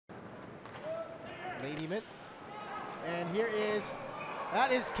Ladyman. And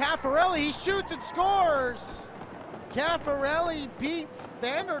that is Caffarelli. He shoots and scores. Caffarelli beats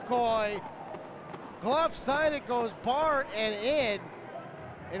Vanderkoy. Glove side, it goes bar and in.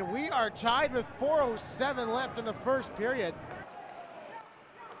 And we are tied with 4:07 left in the first period.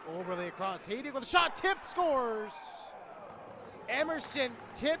 Overlay across, Cade with a shot, tip, scores. Emerson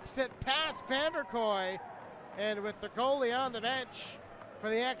tips it past Vanderkoy. And with the goalie on the bench for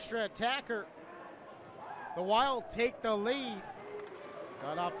the extra attacker, the Wild take the lead.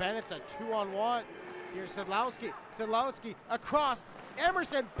 Got up Bennett's a 2-on-1. Here's Sedlowski. Sedlowski across.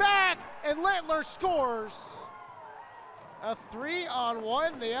 Emerson back, and Littler scores. A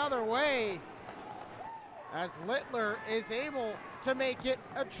 3-on-1 the other way, as Littler is able to make it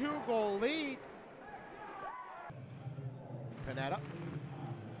a 2-goal lead. Panetta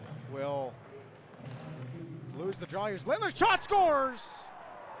will lose the draw. Here's Littler, shot, scores!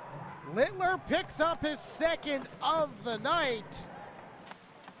 Littler picks up his second of the night.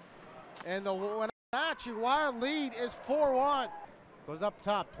 And the Wenatchee Wild lead is 4-1. Goes up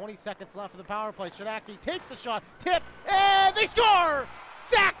top, 20 seconds left of the power play. Shadaki takes the shot, tip, and they score!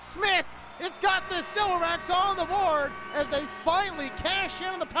 Zach Smith has got the Silverbacks on the board as they finally cash in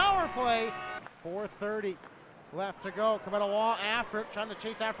on the power play. 4:30 left to go. Kametawa after it, trying to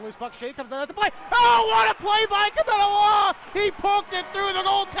chase after loose puck. Shea comes in at the play. Oh, what a play by Kametawa! He poked it through the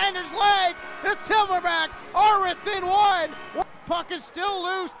goaltender's legs. The Silverbacks are within one. Puck is still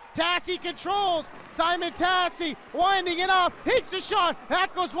loose. Tassi controls. Simon Tassi winding it up. Takes the shot.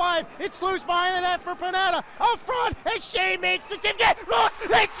 That goes wide. It's loose behind the net for Panetta. Up front, and Shea makes the save. Get loose.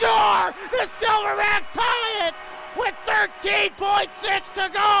 They score! The Silverbacks tie it with 13.6 to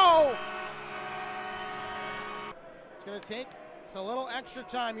go. It's going to take a little extra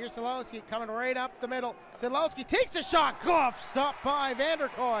time. Here's Sedlowski coming right up the middle. Sedlowski takes a shot. Glove stopped by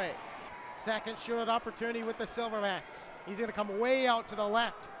Vanderkoy. Second shootout opportunity with the Silverbacks. He's going to come way out to the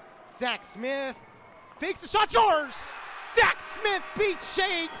left. Zach Smith fakes the shot, scores! Zach Smith beats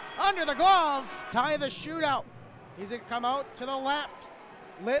Shea under the glove. Tie the shootout. He's going to come out to the left.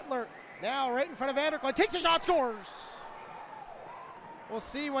 Littler now right in front of Vanderkoy. Takes a shot, scores! We'll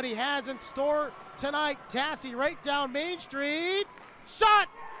see what he has in store tonight. Tassi right down Main Street. Shot!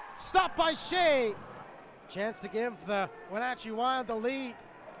 Stopped by Shea. Chance to give the Wenatchee Wild the lead.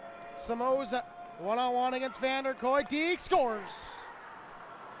 Samoza, one-on-one against Vanderkoy. Deek scores.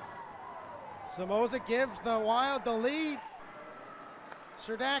 Samoza gives the Wild the lead.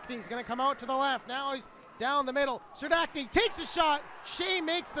 Serdachny's going to come out to the left. Now he's down the middle. Serdachny takes a shot. Shea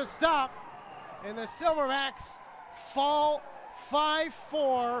makes the stop. And the Silverbacks fall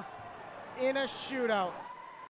 5-4 in a shootout.